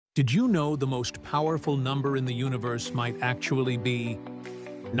Did you know the most powerful number in the universe might actually be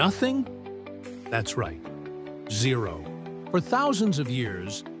nothing? That's right, zero. For thousands of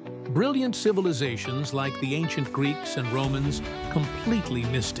years, brilliant civilizations like the ancient Greeks and Romans completely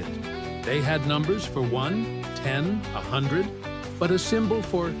missed it. They had numbers for 1, 10, 100, but a symbol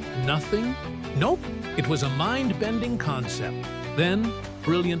for nothing? Nope, it was a mind-bending concept. Then,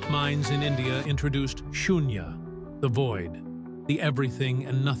 brilliant minds in India introduced shunya, the void, the everything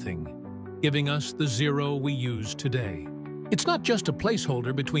and nothing, giving us the zero we use today. It's not just a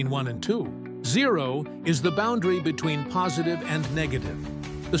placeholder between 1 and 2. Zero is the boundary between positive and negative,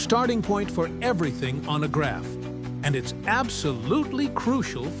 the starting point for everything on a graph. And it's absolutely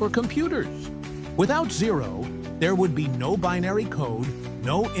crucial for computers. Without zero, there would be no binary code,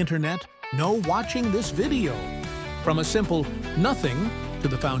 no internet, no watching this video. From a simple nothing to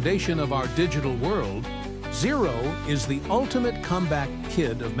the foundation of our digital world, zero is the ultimate comeback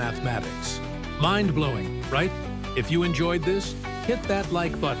kid of mathematics. Mind-blowing, right? If you enjoyed this, hit that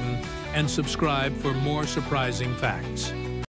like button and subscribe for more surprising facts.